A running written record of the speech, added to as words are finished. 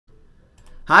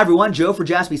Hi everyone, Joe for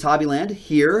Jaspys Hobbyland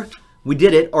here. We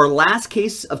did it. Our last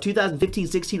case of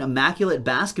 2015-16 Immaculate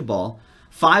Basketball.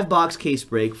 5-box case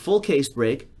break, full case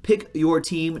break. Pick your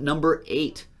team number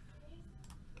 8.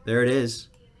 There it is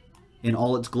in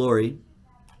all its glory.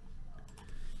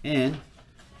 And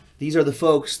these are the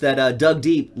folks that dug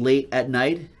deep late at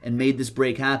night and made this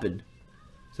break happen.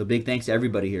 So big thanks to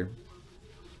everybody here.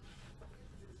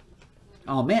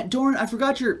 Oh man, Doran, I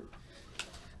forgot your...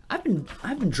 I've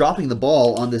been dropping the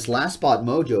ball on this last spot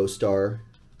Mojo star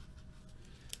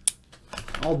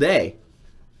all day.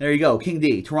 There you go, King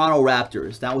D, Toronto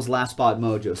Raptors. That was last spot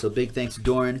Mojo. So big thanks to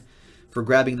Doran for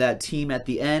grabbing that team at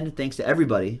the end. Thanks to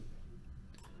everybody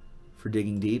for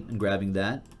digging deep and grabbing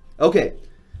that. Okay,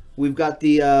 we've got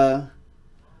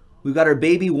our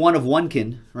baby one of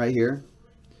onekin right here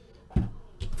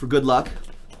for good luck.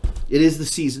 It is the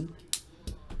season.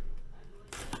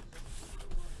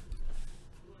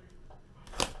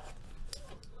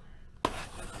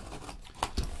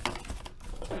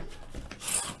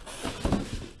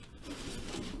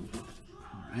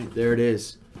 There it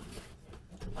is.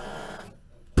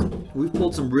 We've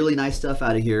pulled some really nice stuff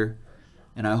out of here,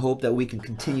 and I hope that we can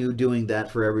continue doing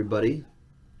that for everybody.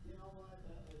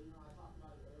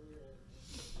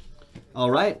 All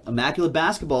right, Immaculate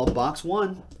Basketball, box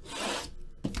 1.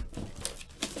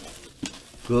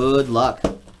 Good luck.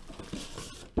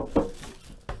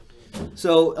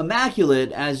 So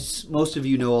Immaculate, as most of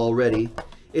you know already,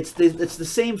 it's the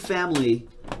same family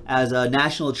as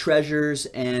National Treasures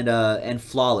and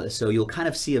Flawless, so you'll kind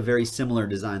of see a very similar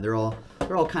design. They're all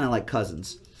kind of like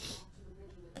cousins.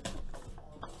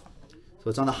 So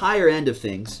it's on the higher end of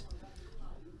things,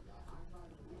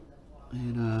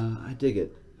 and I dig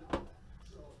it.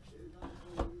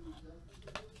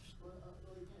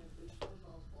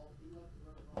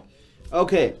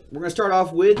 Okay, we're gonna start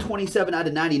off with 27 out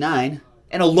of 99,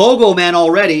 and a logo man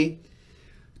already.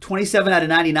 27 out of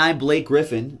 99, Blake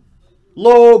Griffin.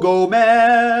 Logo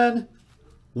man.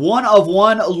 1 of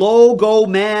 1 logo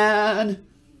man.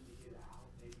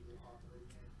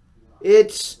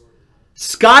 It's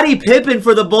Scottie Pippen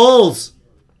for the Bulls.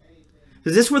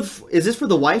 Is this for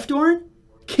the wife, Doran?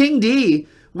 King D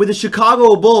with the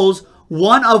Chicago Bulls.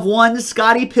 1 of 1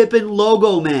 Scottie Pippen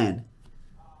logo man.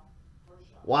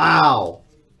 Wow.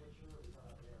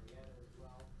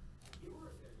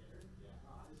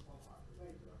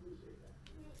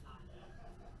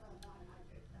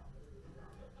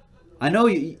 I know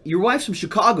your wife's from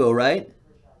Chicago, right?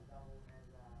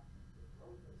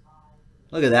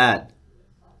 Look at that.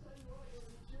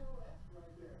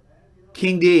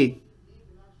 King D.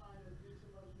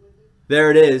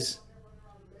 There it is.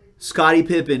 Scottie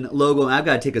Pippen logo. I've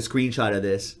got to take a screenshot of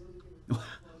this.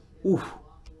 Ooh.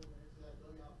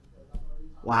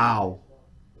 Wow.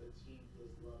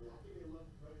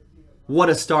 What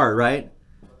a start, right?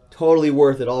 Totally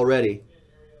worth it already.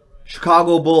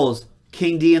 Chicago Bulls.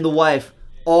 King D and the wife,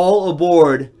 all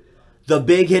aboard the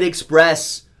Big Hit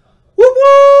Express. Whoop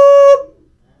whoop!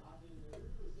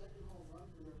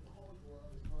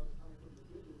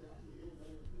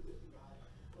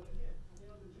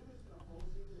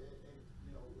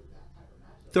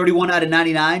 $31 out of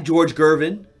 99, George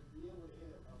Gervin.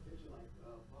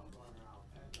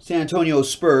 San Antonio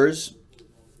Spurs.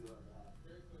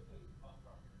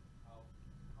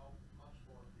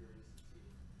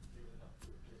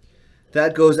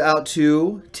 That goes out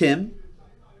to Tim,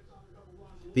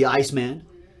 the Iceman.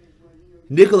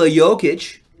 Nikola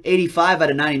Jokic, 85 out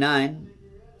of 99.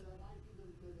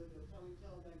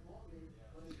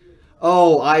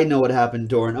 Oh, I know what happened,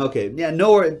 Doran. Okay, yeah,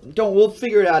 we'll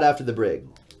figure it out after the break.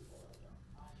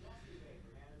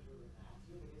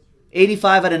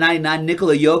 85 out of 99,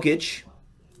 Nikola Jokic.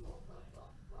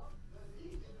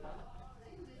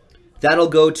 That'll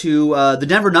go to the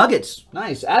Denver Nuggets.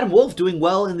 Nice. Adam Wolf doing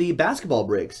well in the basketball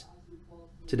breaks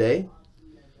today.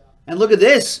 And look at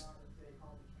this.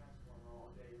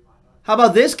 How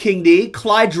about this, King D?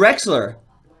 Clyde Drexler.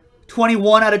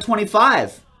 21 out of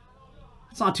 25.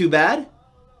 That's not too bad.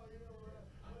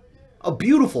 A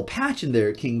beautiful patch in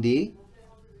there, King D.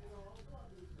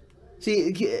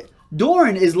 See,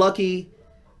 Doran is lucky.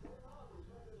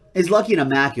 In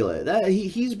Immaculate.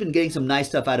 He's been getting some nice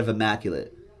stuff out of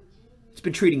Immaculate. It's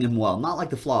been treating him well, not like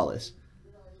the Flawless.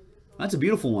 That's a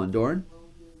beautiful one, Doran.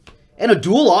 And a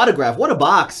dual autograph. What a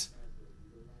box.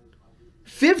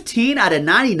 15 out of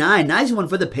 99. Nice one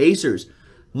for the Pacers.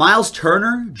 Miles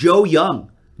Turner, Joe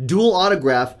Young. Dual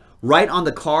autograph right on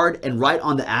the card and right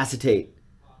on the acetate.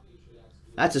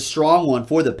 That's a strong one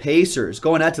for the Pacers.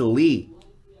 Going out to Lee.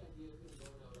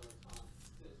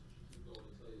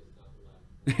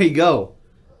 There you go.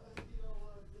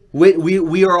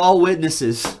 We are all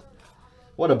witnesses.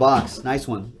 What a box. Nice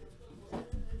one.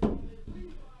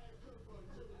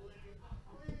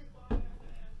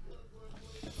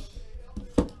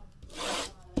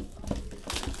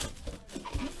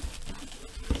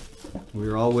 We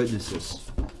are all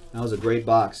witnesses. That was a great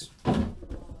box.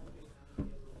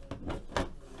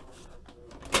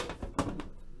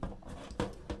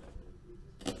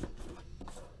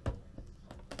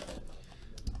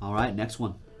 All right, next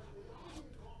one.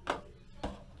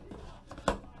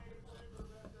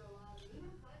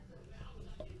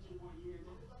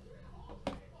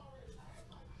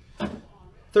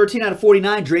 $13 out of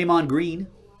 $49, Draymond Green.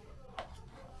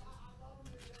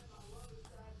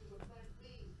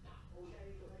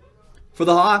 For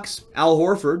the Hawks, Al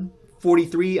Horford,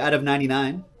 43 out of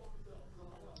 99.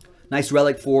 Nice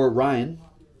relic for Ryan.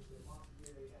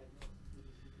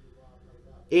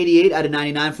 88 out of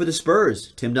 99 for the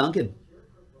Spurs, Tim Duncan.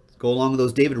 Go along with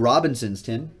those David Robinsons,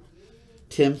 Tim.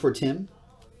 Tim for Tim.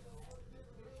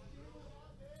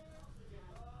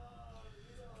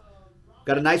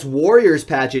 Got a nice Warriors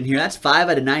patch in here. That's 5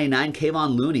 out of 99,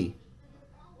 Kevon Looney.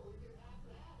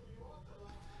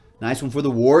 Nice one for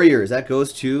the Warriors. That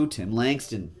goes to Tim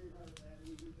Langston.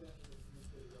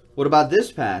 What about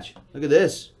this patch? Look at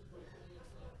this.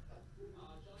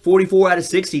 44 out of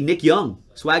 60, Nick Young,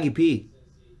 Swaggy P.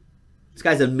 This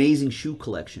guy's an amazing shoe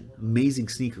collection. Amazing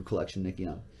sneaker collection, Nick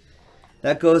Young.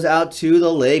 That goes out to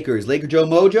the Lakers. Laker Joe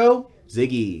Mojo,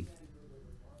 Ziggy.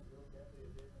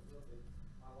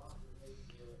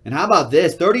 And how about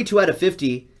this? 32 out of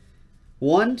 50.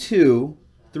 1, 2,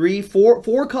 3, 4.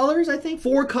 4 colors, I think.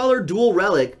 4-color dual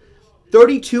relic.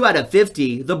 32 out of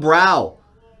 50. The Brow.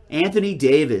 Anthony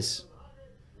Davis.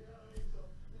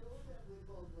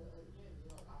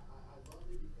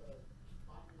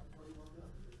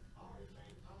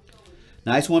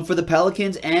 Nice one for the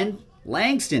Pelicans and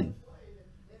Langston.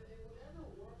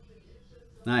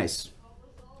 Nice.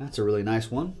 That's a really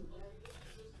nice one.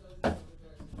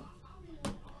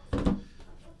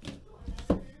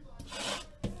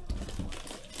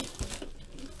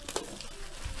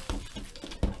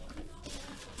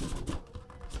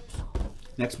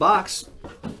 Next box.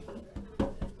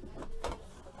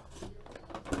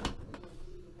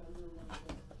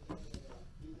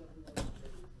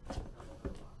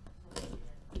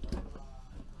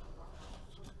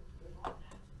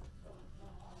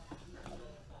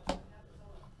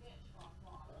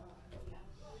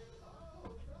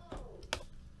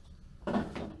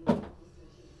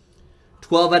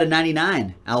 $12 out of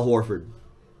 99, Al Horford.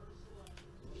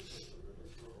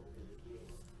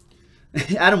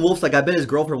 Adam Wolf's like, I bet his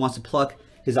girlfriend wants to pluck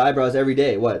his eyebrows every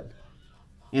day. What?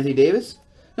 Anthony Davis?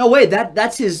 No, wait,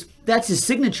 that's his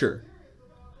signature.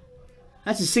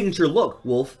 That's his signature look,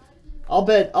 Wolf. I'll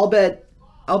bet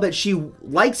she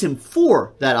likes him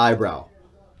for that eyebrow.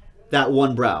 That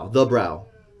one brow, the brow.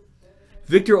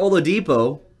 Victor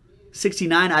Oladipo,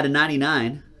 69 out of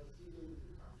 99.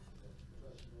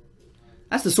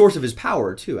 That's the source of his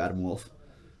power, too, Adam Wolf.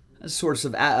 That's the source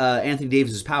of Anthony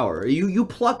Davis' power. You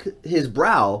pluck his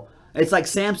brow, it's like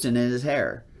Samson in his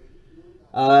hair.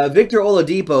 Victor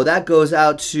Oladipo, that goes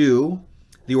out to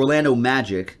the Orlando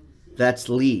Magic. That's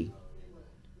Lee.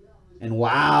 And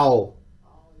wow.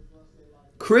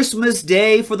 Christmas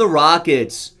Day for the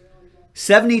Rockets.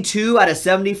 72 out of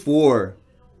 74.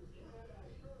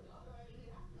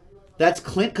 That's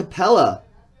Clint Capella.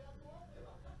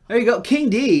 There you go. King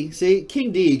D. See,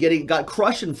 King D got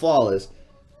crushed and flawless.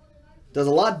 Does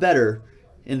a lot better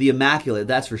in the Immaculate,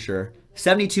 that's for sure.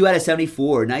 72 out of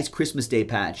 74. Nice Christmas Day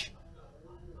patch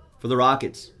for the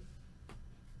Rockets.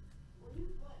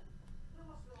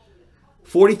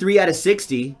 43 out of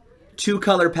 60.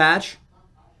 2-color patch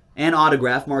and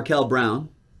autograph, Markel Brown.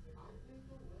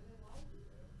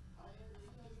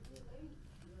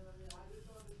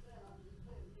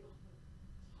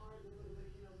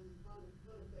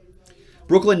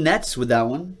 Brooklyn Nets with that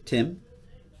one, Tim.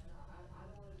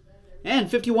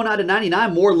 And 51 out of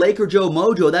 99, more Laker Joe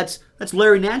Mojo. That's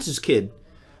Larry Nance's kid.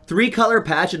 3-color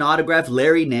patch and autograph,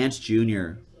 Larry Nance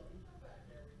Jr.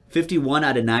 51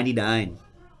 out of 99.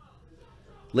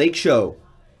 Lake Show,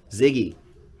 Ziggy.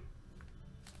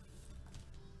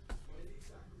 I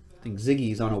think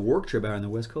Ziggy's on a work trip out on the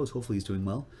West Coast. Hopefully he's doing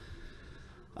well.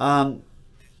 Oh,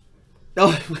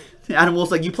 Adam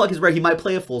Wolf's like, you pluck his break, he might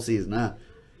play a full season.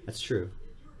 That's true.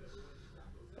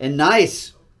 And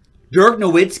nice. Dirk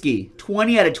Nowitzki,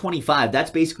 20 out of 25.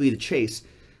 That's basically the chase.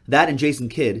 That and Jason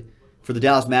Kidd for the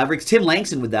Dallas Mavericks. Tim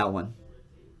Langston with that one.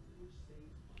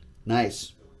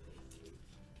 Nice.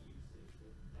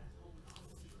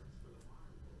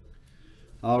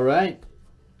 All right.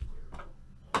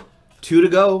 2 to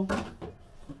go.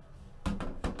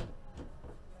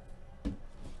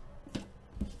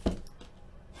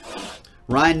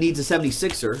 Ryan needs a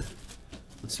 76er.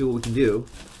 Let's see what we can do.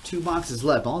 2 boxes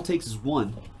left. All it takes is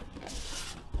 1.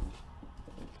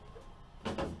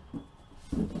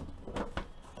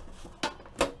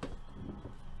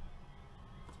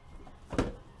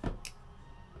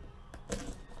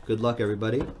 Good luck,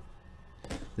 everybody.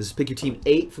 This is Pick Your Team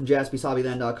 8 from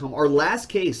JaspysHobbyland.com. Our last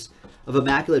case of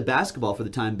Immaculate basketball for the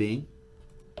time being.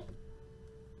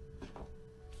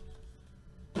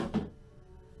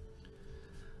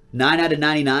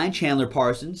 /99, Chandler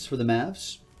Parsons for the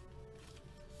Mavs.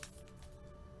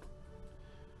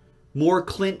 More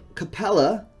Clint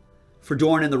Capella for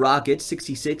Doran and the Rockets,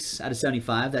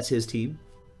 66/75. That's his team.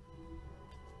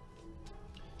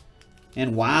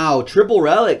 And wow, triple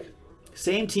relic.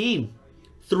 Same team.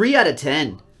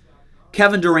 3/10.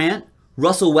 Kevin Durant,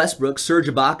 Russell Westbrook, Serge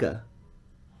Ibaka.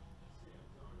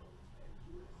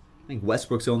 I think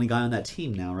Westbrook's the only guy on that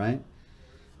team now, right?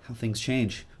 How things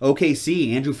change.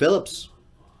 OKC, Andrew Phillips.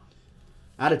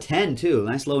 /10 too.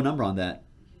 Nice low number on that.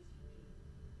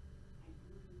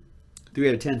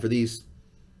 3/10 for these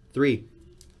 3.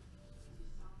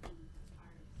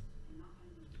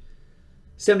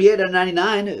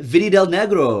 78/99, Vinny Del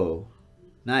Negro.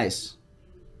 Nice.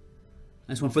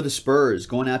 Nice one for the Spurs.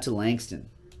 Going out to Langston.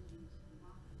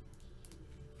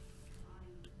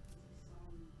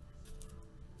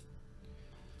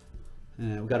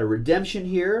 And we got a redemption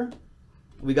here.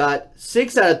 We got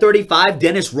 6/35,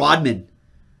 Dennis Rodman.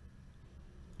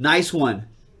 Nice one.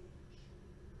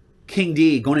 King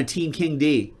D, going to Team King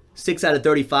D.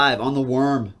 6/35 on the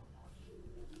worm.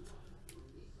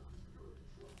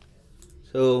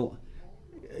 So,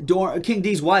 King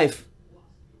D's wife,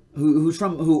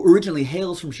 who originally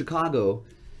hails from Chicago,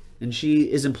 and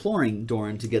she is imploring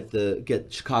Doran to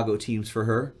get Chicago teams for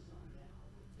her.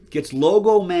 Gets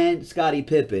logo man Scottie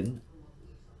Pippen.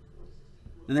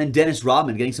 And then Dennis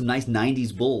Rodman getting some nice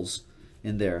 90s Bulls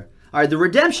in there. All right, the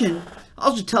redemption,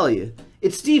 I'll just tell you,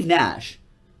 it's Steve Nash.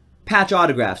 Patch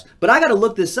autographs. But I got to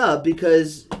look this up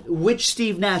because which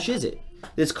Steve Nash is it?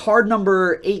 It's card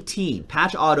number 18.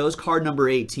 Patch autos, card number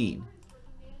 18.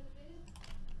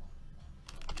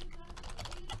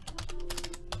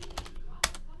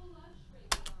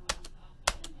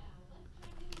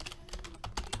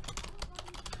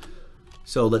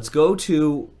 So let's go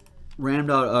to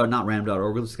not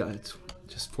Ram.org. Let's go. It's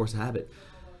just force of habit.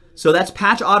 So that's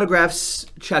patch autographs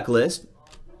checklist.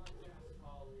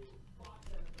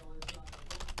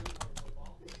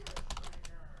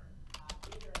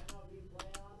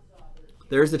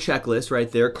 There's the checklist right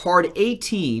there. Card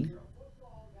 18.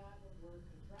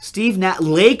 Steve Nash.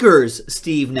 Lakers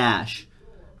Steve Nash.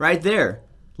 Right there.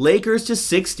 Lakers to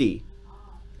 60.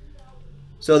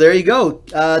 So there you go.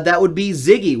 That would be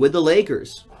Ziggy with the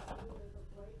Lakers.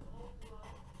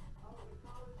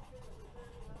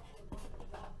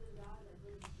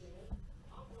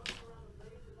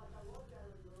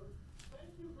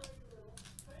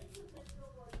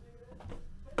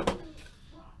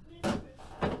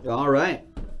 All right.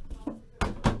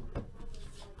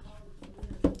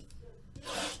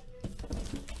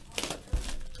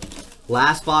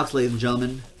 Last box, ladies and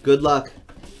gentlemen. Good luck.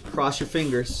 Cross your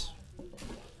fingers.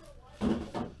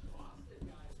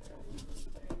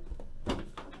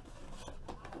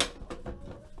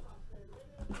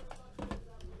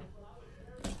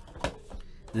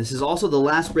 This is also the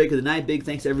last break of the night. Big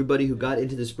thanks to everybody who got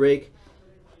into this break.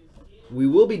 We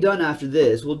will be done after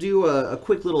this. We'll do a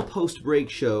quick little post-break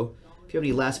show. If you have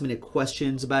any last-minute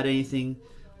questions about anything,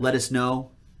 let us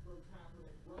know.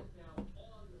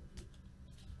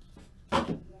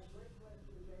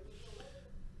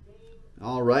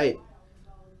 All right.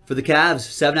 For the Cavs,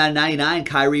 7/99,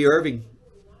 Kyrie Irving.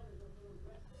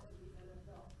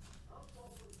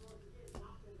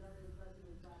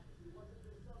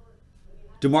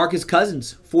 DeMarcus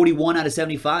Cousins,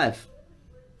 41/75.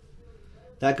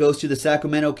 That goes to the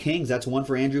Sacramento Kings. That's one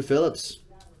for Andrew Phillips.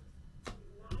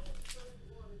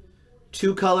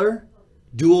 2-color,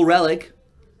 dual relic,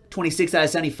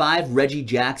 26/75, Reggie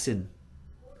Jackson.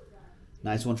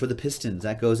 Nice one for the Pistons.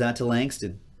 That goes out to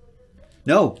Langston.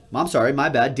 No, I'm sorry, my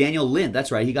bad. Daniel Lind.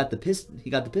 That's right. He got the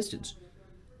Pistons.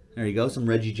 There you go. Some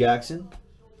Reggie Jackson.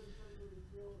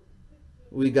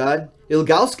 We got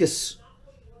Ilgauskas,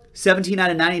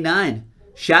 17/99.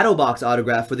 Shadow box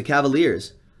autograph for the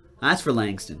Cavaliers. That's for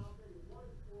Langston.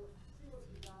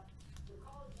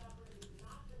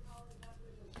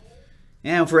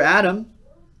 And for Adam,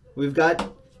 we've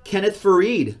got Kenneth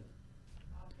Faried.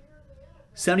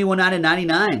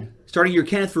 71/99. Starting your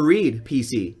Kenneth Faried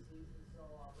PC.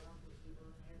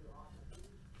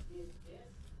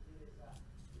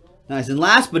 Nice. And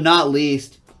last but not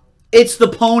least, it's the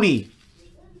pony.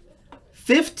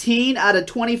 15 out of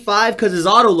 25 because his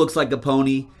auto looks like a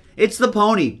pony. It's the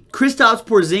pony. Kristaps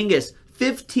Porzingis,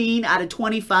 15 out of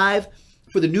 25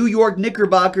 for the New York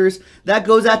Knickerbockers. That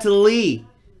goes out to Lee.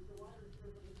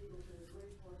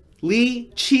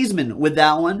 Lee Cheeseman with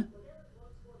that one.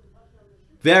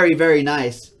 Very, very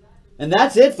nice. And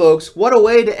that's it, folks. What a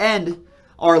way to end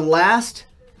our last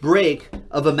break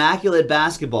of Immaculate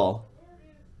Basketball.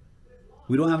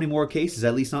 We don't have any more cases,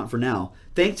 at least not for now.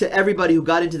 Thanks to everybody who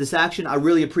got into this action. I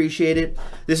really appreciate it.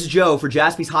 This is Joe for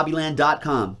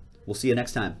JaspysHobbyland.com. We'll see you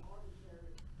next time.